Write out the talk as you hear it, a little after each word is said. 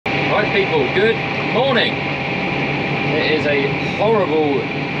Right people, good morning. It is a horrible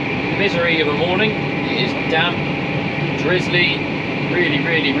misery of a morning. It is damp, drizzly,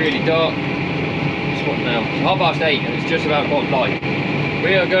 really dark. It's what now? It's 8:30 and it's just about got light.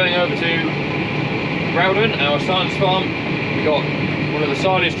 We are going over to Rowden, our science farm. We got one of the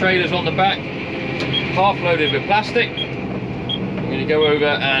silage trailers on the back, half loaded with plastic. I'm going to go over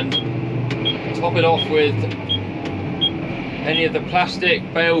and top it off with any of the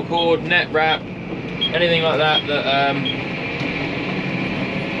plastic, bale cord, net wrap, anything like that that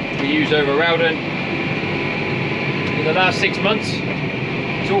we use over Rowden. In the last 6 months,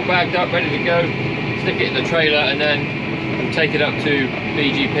 it's all bagged up, ready to go. Stick it in the trailer and then we'll take it up to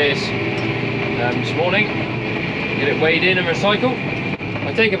BG Pierce this morning. Get it weighed in and recycled.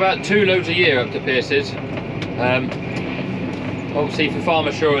 I take about 2 loads a year up to Pierce's. Obviously for farm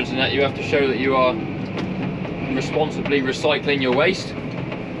assurance and that, you have to show that you are responsibly recycling your waste,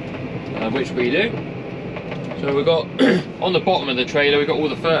 which we do. So we've got on the bottom of the trailer we've got all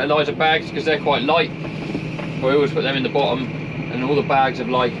the fertilizer bags because they're quite light, so we always put them in the bottom, and all the bags of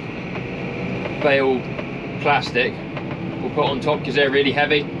like bale plastic we'll put on top because they're really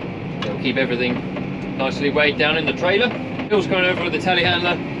heavy. They'll keep everything nicely weighed down in the trailer. Bill's going over with the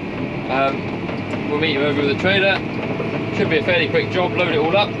telehandler. We'll meet you over with the trailer. Should be a fairly quick job, load it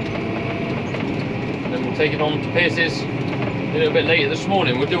all up. Then we'll take it on to Pierce's a little bit later this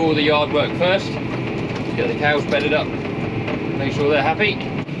morning. We'll do all the yard work first, get the cows bedded up, make sure they're happy.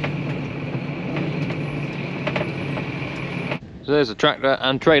 So there's the tractor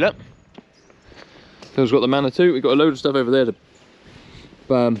and trailer. Phil's got the Manitou. We've got a load of stuff over there to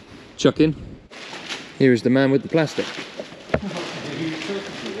chuck in. Here is the man with the plastic.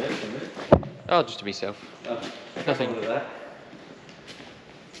 Oh, just to myself. Oh, nothing.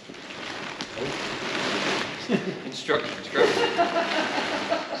 Instructions, go.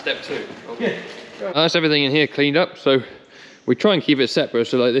 Step 2. Okay. That's everything in here cleaned up, so we try and keep it separate.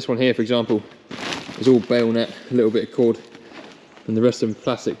 So like this one here, for example, is all bale net, a little bit of cord, and the rest of them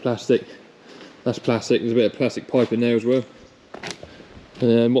plastic. That's plastic. There's a bit of plastic pipe in there as well. And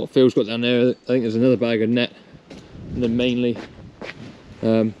then what Phil's got down there, I think there's another bag of net, and then mainly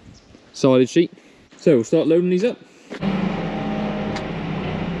silage sheet. So we'll start loading these up.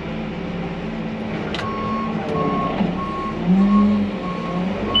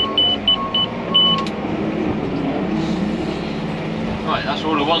 Right, that's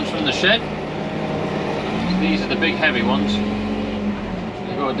all the ones from the shed. These are the big heavy ones.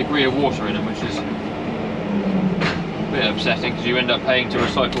 They've got a degree of water in them, which is a bit upsetting because you end up paying to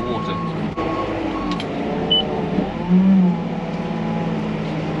recycle water.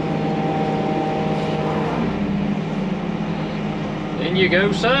 In you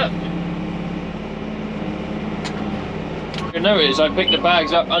go, sir. You'll notice I pick the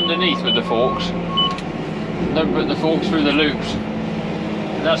bags up underneath with the forks. Don't put the forks through the loops.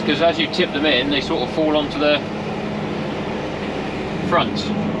 And that's because as you tip them in, they sort of fall onto the front.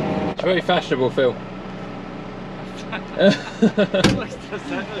 It's very fashionable, Phil. That's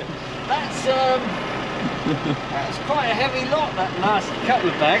quite a heavy lot, that last couple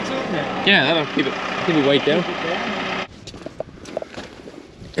of bags, wasn't it? Yeah, that'll keep it weighed down.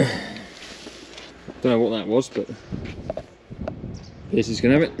 Don't know what that was, but Pierce is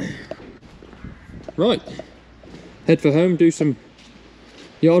gonna have it. Right, head for home, do some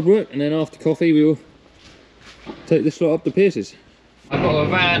yard work, and then after coffee we will take this lot up to Pierce's. I've got a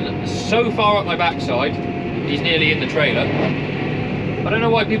van so far up my backside, he's nearly in the trailer. I don't know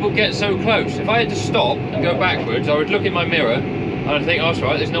why people get so close. If I had to stop and go backwards, I would look in my mirror and I'd think, oh, that's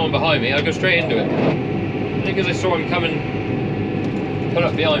right, there's no one behind me. I'd go straight into it. I think because I saw him coming, pull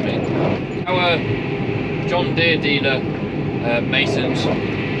up behind me. Our John Deere dealer, Masons,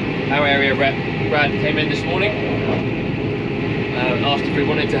 our area rep, Brad, came in this morning. Asked if we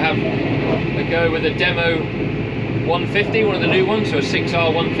wanted to have a go with a demo 150, one of the new ones, so a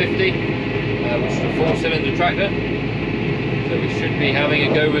 6R 150, which is a 4-cylinder tractor. So we should be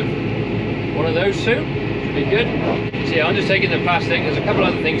having a go with one of those soon. Should be good. So yeah, I'm just taking the plastic. There's a couple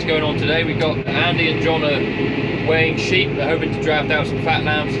other things going on today. We've got Andy and John are weighing sheep. They're hoping to draft out some fat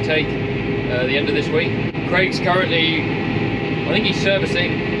lambs to take the end of this week. Craig's currently, I think he's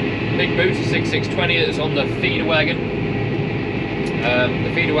servicing Big Boots, a 6620 that's on the feeder wagon.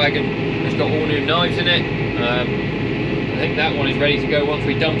 The feeder wagon has got all new knives in it. I think that one is ready to go once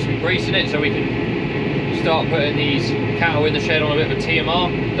we dump some grease in it, so we can start putting these cattle in the shed on a bit of a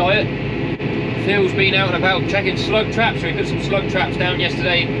TMR diet. Phil's been out and about checking slug traps, so we put some slug traps down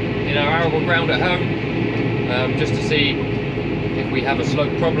yesterday in our arable ground at home, just to see if we have a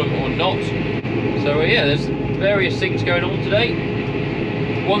slug problem or not. So yeah, there's various things going on today.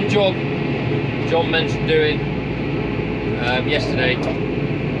 One job John mentioned doing yesterday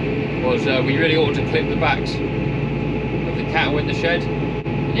was we really ought to clip the backs of the cattle in the shed.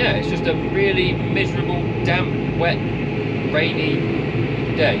 Yeah, it's just a really miserable, damp, wet, rainy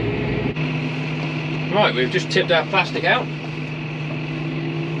day. Right, we've just tipped our plastic out.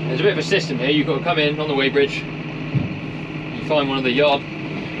 There's a bit of a system here. You've got to come in on the weighbridge. You find one of the yard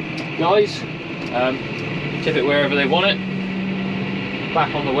guys, tip it wherever they want it,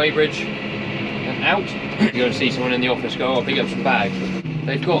 back on the weighbridge and out. You're going to see someone in the office go, I'll pick up some bags.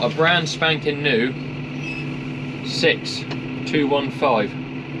 They've got a brand spanking new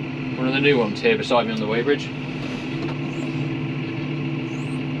 6215, one of the new ones here beside me on the weighbridge.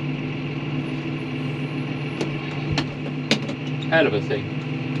 Hell of a thing.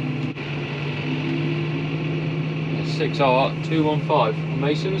 6R215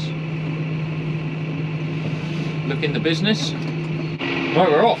 Masons. Looking the business. Right,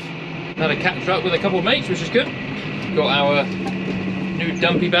 we're off. Had a catch up with a couple of mates, which is good. Got our new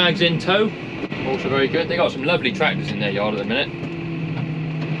dumpy bags in tow, also very good. They got some lovely tractors in their yard at the minute.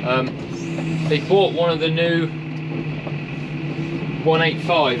 They bought one of the new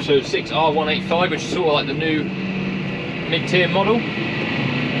 185, so 6R185, which is sort of like the new mid-tier model,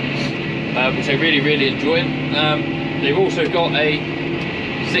 which they really enjoy. They've also got a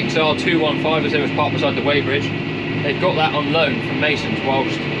 6R215, as they was parked beside the weighbridge. They've got that on loan from Masons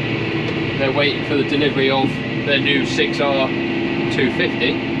whilst they're waiting for the delivery of their new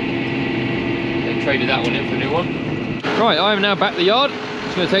 6R250. They traded that one in for a new one. Right, I am now back at the yard.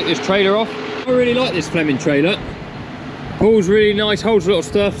 Just going to take this trailer off. I really like this Fleming trailer. Pulls really nice, holds a lot of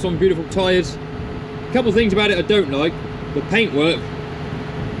stuff, some beautiful tyres. A couple of things about it I don't like. The paintwork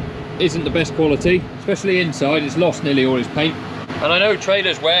isn't the best quality, especially inside. It's lost nearly all its paint. And I know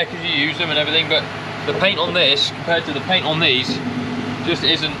trailers wear because you use them and everything, but the paint on this compared to the paint on these just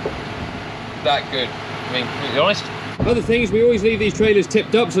isn't that good. I mean, to be honest. Other things, we always leave these trailers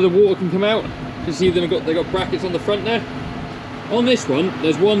tipped up so the water can come out. You can see they've got brackets on the front there. On this one,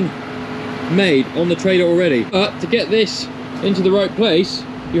 there's one made on the trailer already. But to get this into the right place,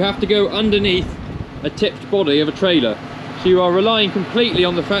 you have to go underneath a tipped body of a trailer. So you are relying completely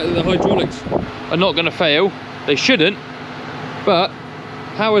on the fact that the hydraulics are not going to fail. They shouldn't, but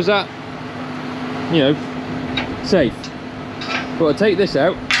how is that, you know, safe? Got to take this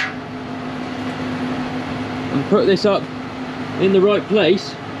out and put this up in the right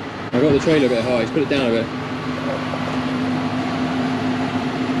place. I got the trailer a bit high, let's put it down a bit.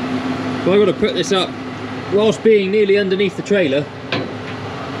 So I've got to put this up whilst being nearly underneath the trailer,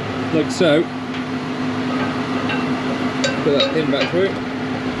 like so. Put that pin back through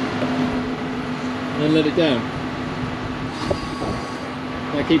and then let it down.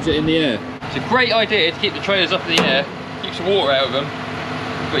 That keeps it in the air. It's a great idea to keep the trailers up in the air, keeps the water out of them,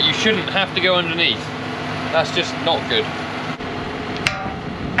 but you shouldn't have to go underneath. That's just not good.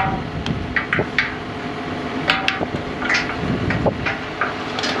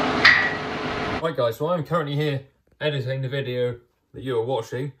 Right guys, so I'm currently here editing the video that you are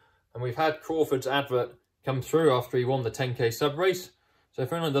watching, and we've had Crawford's advert come through after he won the 10k sub race. So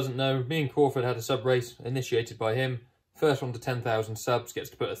if anyone doesn't know, me and Crawford had a sub race initiated by him. First one to 10,000 subs gets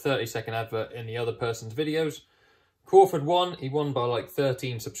to put a 30-second advert in the other person's videos. Crawford won. He won by like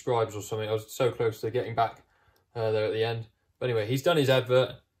 13 subscribers or something. I was so close to getting back there at the end. But anyway, he's done his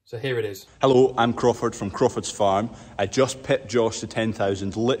advert, so here it is. Hello, I'm Crawford from Crawford's Farm. I just pipped Josh to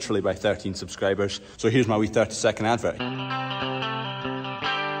 10,000 literally by 13 subscribers. So here's my wee 30-second advert.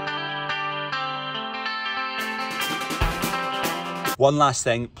 One last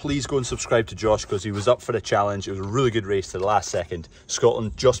thing, please go and subscribe to Josh because he was up for the challenge. It was a really good race to the last second.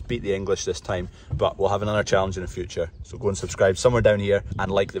 Scotland just beat the English this time, but we'll have another challenge in the future. So go and subscribe somewhere down here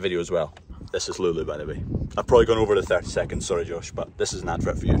and like the video as well. This is Lulu, by the way. I've probably gone over the 30 seconds, sorry Josh, but this is an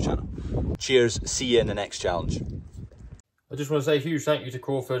advert for your channel. Cheers, see you in the next challenge. I just want to say a huge thank you to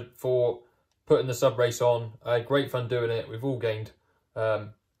Crawford for putting the sub race on. I had great fun doing it. We've all gained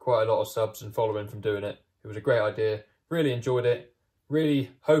quite a lot of subs and following from doing it. It was a great idea. Really enjoyed it. Really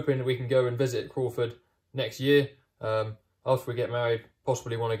hoping we can go and visit Crawford next year. After we get married,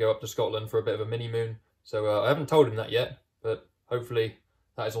 possibly want to go up to Scotland for a bit of a mini moon. So I haven't told him that yet, but hopefully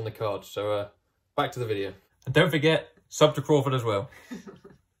that is on the card. So back to the video. And don't forget, sub to Crawford as well.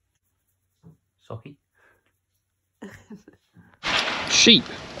 Socky. Sheep.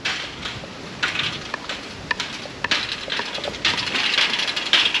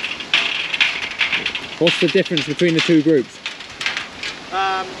 What's the difference between the two groups?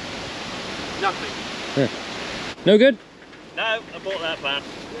 Nothing. Yeah. No good? No, I bought that plan.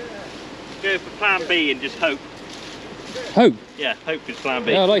 Go for plan B and just hope. Hope? Yeah, hope is plan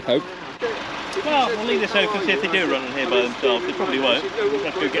B. Yeah, I like hope. Well, we'll leave this open, see if they do run in here by themselves. They probably won't. We'll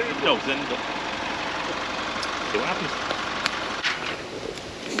have to go get the dogs in, but see what happens.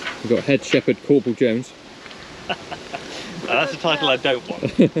 We've got Head Shepherd Corporal Jones. That's a title I don't want.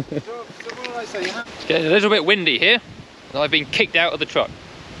 It's getting a little bit windy here, and I've been kicked out of the truck.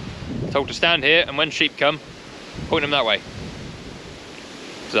 Told to stand here, and when sheep come, point them that way.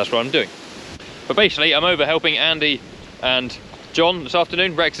 So that's what I'm doing. But basically, I'm over helping Andy and John this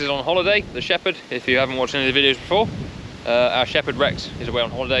afternoon. Rex is on holiday, the shepherd. If you haven't watched any of the videos before, our shepherd Rex is away on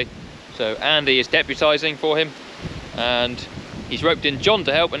holiday. So Andy is deputising for him, and he's roped in John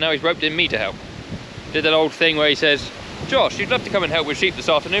to help, and now he's roped in me to help. Did that old thing where he says, Josh, you'd love to come and help with sheep this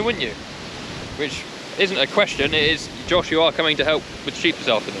afternoon, wouldn't you? Which isn't a question, it is, Josh, you are coming to help with sheep this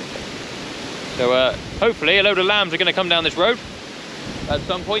afternoon. So hopefully a load of lambs are going to come down this road at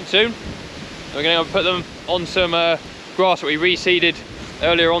some point soon. We're going to put them on some grass that we reseeded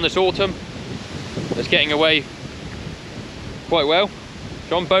earlier on this autumn. That's getting away quite well.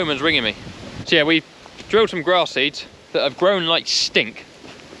 John Bowman's ringing me. So yeah, we drilled some grass seeds that have grown like stink.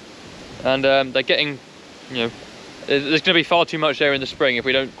 And they're getting, you know, there's going to be far too much there in the spring if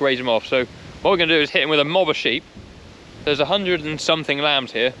we don't graze them off. So what we're going to do is hit them with a mob of sheep. There's 100 and something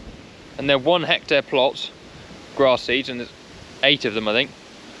lambs here, and they're 1 hectare plots, grass seeds, and there's 8 of them, I think.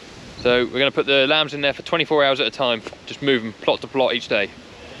 So we're going to put the lambs in there for 24 hours at a time, just move them plot to plot each day.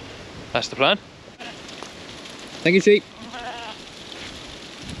 That's the plan. Thank you, sheep.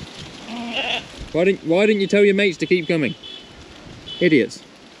 Why didn't you tell your mates to keep coming? Idiots.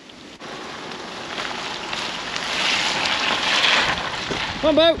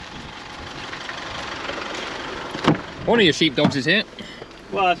 Come on, Bo. One of your sheepdogs is here.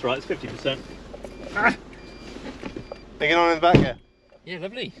 Well, that's right, it's 50%. Ah. They get on in the back here. Yeah,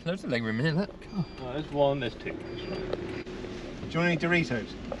 lovely. Loads of leg room in here, look. Oh, there's 1, there's 2. Do you want any Doritos?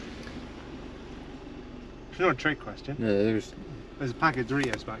 It's not a trick question. No, there's a pack of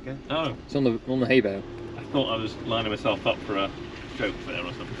Doritos back here. Oh, it's on the hay bale. I thought I was lining myself up for a joke there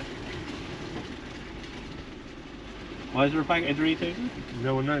or something. Why is there a packet of Doritos?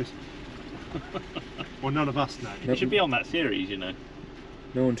 No one knows. Well, none of us know. It should be on that series, you know.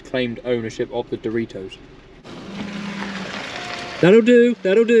 No one's claimed ownership of the Doritos. That'll do,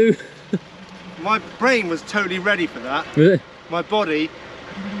 that'll do. My brain was totally ready for that. My body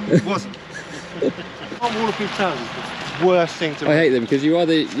wasn't. Waterproof trousers is the worst thing to I hate them because you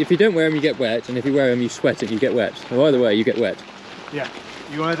either, if you don't wear them, you get wet, and if you wear them, you sweat and you get wet. So either way, you get wet. Yeah,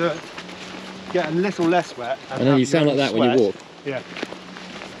 you either get a little less wet. And then you sound like that when you walk. Yeah.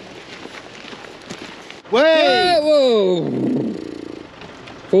 Way! Whoa!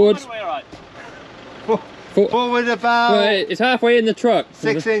 Forwards. Way right. Forward about. Well, it's halfway in the truck.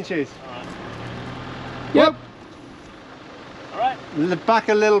 6 inches. Alright. Yep. Alright. Back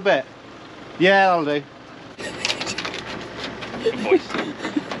a little bit. Yeah, that'll do. Good voice.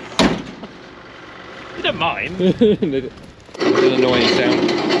 You don't mind. It's an annoying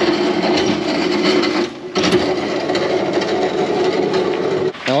sound.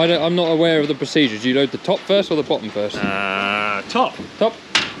 Now I'm not aware of the procedures. Do you load the top first or the bottom first? Top. Top.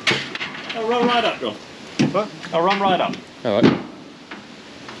 I'll run right up, John. What? I'll run right up. Alright.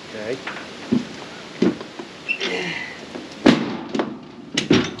 Okay.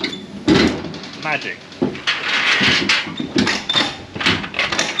 Magic.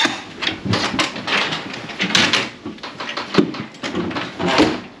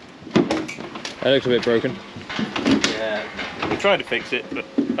 That looks a bit broken. Yeah. We tried to fix it, but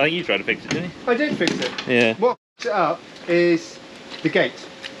I think you tried to fix it, didn't you? I did fix it. Yeah. What f***ed it up is the gate.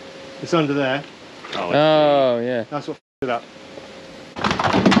 It's under there. Oh, yeah. That's what f***ed it up.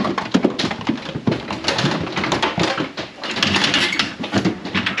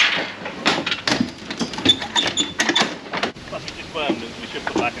 Plus we just wormed and we should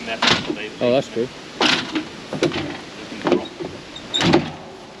put back in there for today. Oh, that's true.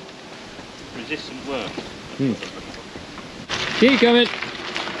 Resistant worm. Keep coming.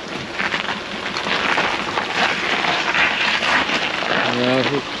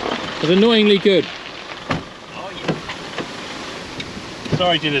 It was annoyingly good. Oh, yeah.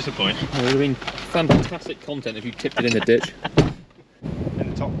 Sorry to disappoint. It would have been fantastic content if you tipped it in the ditch. In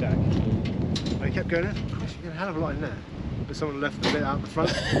the top deck. And I kept going, of course you get a hell of a lot in there. But someone left a bit out the front,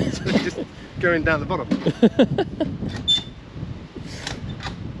 so they're just going down the bottom.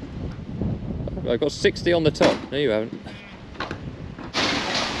 I've got 60 on the top. No, you haven't.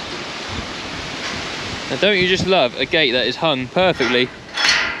 Now, don't you just love a gate that is hung perfectly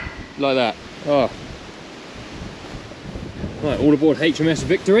like that? Oh. Right, all aboard HMS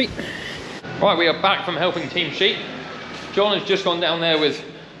Victory. Right, we are back from helping Team Sheep. John has just gone down there with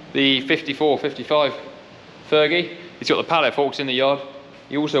the 54, 55 Fergie. He's got the pallet forks in the yard.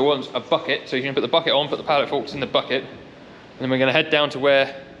 He also wants a bucket, so he's going to put the bucket on, put the pallet forks in the bucket, and then we're going to head down to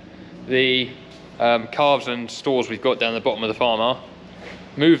where the calves and stores we've got down the bottom of the farm are.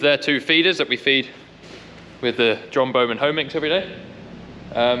 Move their 2 feeders that we feed with the John Bowman home mix every day.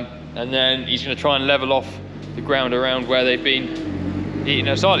 And then he's going to try and level off the ground around where they've been eating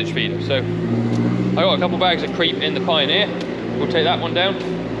a silage feeder. So I got a couple bags of creep in the Pioneer. We'll take that one down,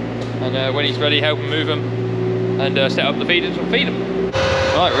 and when he's ready, help him move them and set up the feeders and feed them.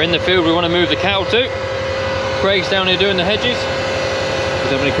 Right, we're in the field. We want to move the cattle too. Craig's down here doing the hedges.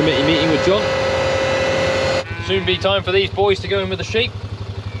 He's having a committee meeting with John. Soon be time for these boys to go in with the sheep.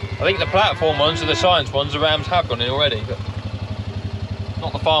 I think the platform ones or the science ones, the rams have gone in already, but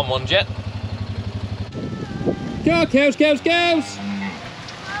not the farm ones yet. Go, cows, cows, cows!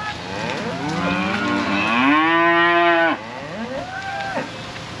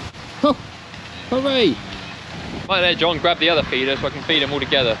 Oh, hooray! Right there, John, grab the other feeder so I can feed them all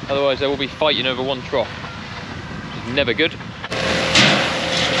together. Otherwise they will be fighting over one trough, which is never good.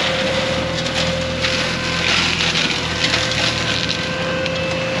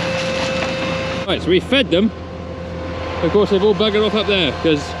 Right, so we fed them. Of course, they've all buggered off up there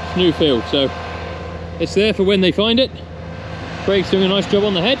because it's new field, so it's there for when they find it. Craig's doing a nice job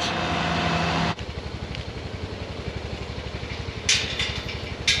on the hedge.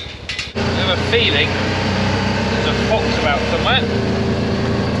 I have a feeling there's a fox about somewhere.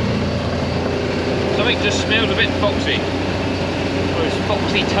 Something just smells a bit foxy. Or it's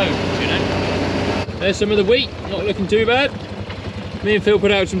foxy toads, you know. There's some of the wheat, not looking too bad. Me and Phil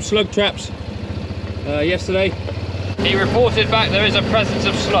put out some slug traps yesterday. He reported back there is a presence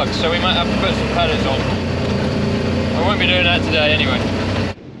of slugs, so we might have to put some pellets on. I won't be doing that today anyway.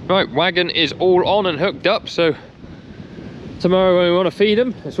 Right, wagon is all on and hooked up, so tomorrow when we want to feed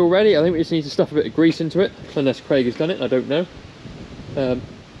them, it's all ready. I think we just need to stuff a bit of grease into it, unless Craig has done it, I don't know.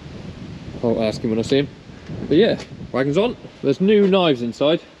 I'll ask him when I see him. But yeah, wagon's on. There's new knives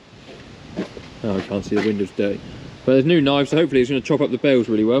inside. Oh, I can't see, the window's dirty. But there's new knives, so hopefully it's going to chop up the bales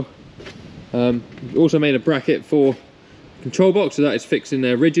really well. Also made a bracket for control box, so that is fixed in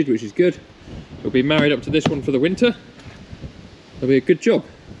there rigid, which is good. It'll be married up to this one for the winter. That'll be a good job.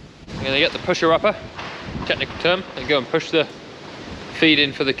 I'm going to get the pusher upper, technical term, and go and push the feed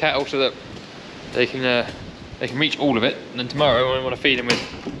in for the cattle so that they can reach all of it. And then tomorrow when I want to feed them with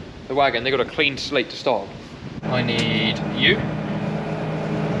the wagon, they've got a clean slate to start. I need you.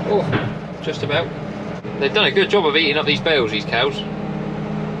 Oh, just about. They've done a good job of eating up these bales, these cows.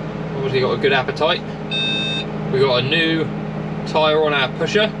 Obviously got a good appetite. We've got a new tyre on our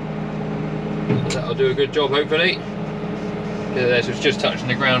pusher. That'll do a good job hopefully. Get there, so it's just touching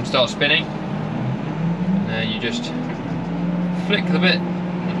the ground, start spinning. And then you just flick the bit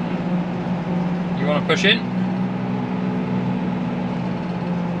you want to push in.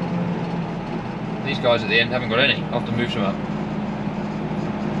 These guys at the end haven't got any. I'll have to move some up.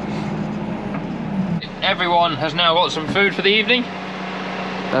 Everyone has now got some food for the evening.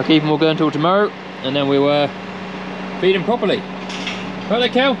 I'll keep them all going until tomorrow, and then we'll feed them properly. Right there,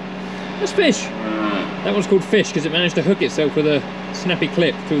 cow. That's fish. That one's called Fish because it managed to hook itself with a snappy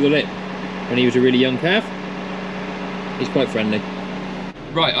clip through the lip when he was a really young calf. He's quite friendly.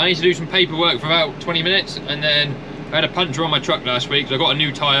 Right, I need to do some paperwork for about 20 minutes, and then I had a puncture on my truck last week, so I got a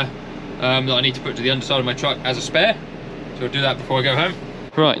new tyre that I need to put to the underside of my truck as a spare. So I'll do that before I go home.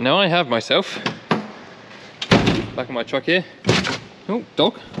 Right, now I have myself back in my truck here. Oh,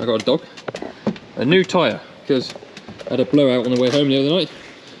 dog. I got a dog. A new tyre, because I had a blowout on the way home the other night.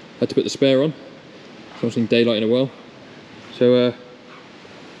 I had to put the spare on. I haven't seen daylight in a while. So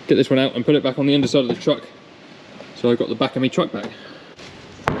get this one out and put it back on the underside of the truck. So I got the back of my truck back.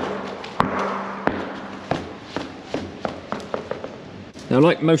 Now,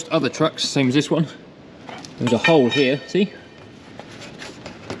 like most other trucks, same as this one, there's a hole here, see?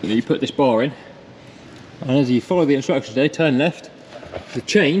 You put this bar in, and as you follow the instructions there, turn left, the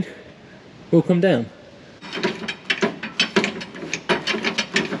chain will come down.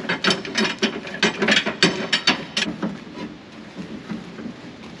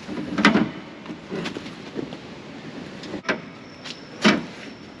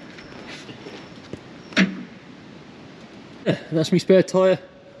 Yeah, and that's my spare tyre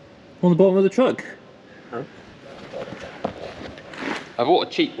on the bottom of the truck. Huh? I bought a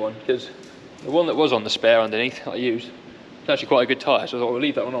cheap one because the one that was on the spare underneath that I used, it's actually quite a good tyre, so I thought we'll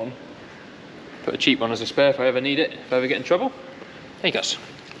leave that one on. Put a cheap one as a spare if I ever need it, if I ever get in trouble. There you go.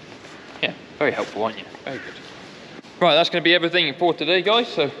 Yeah, very helpful, aren't you? Very good. Right, that's going to be everything for today, guys.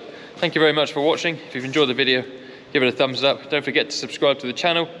 So thank you very much for watching. If you've enjoyed the video, give it a thumbs up. Don't forget to subscribe to the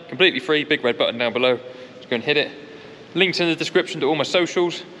channel, completely free, big red button down below. Just go and hit it. Links in the description to all my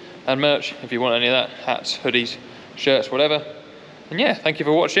socials and merch if you want any of that, hats, hoodies, shirts, whatever. And yeah, thank you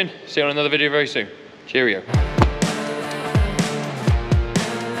for watching. See you on another video very soon. Cheerio.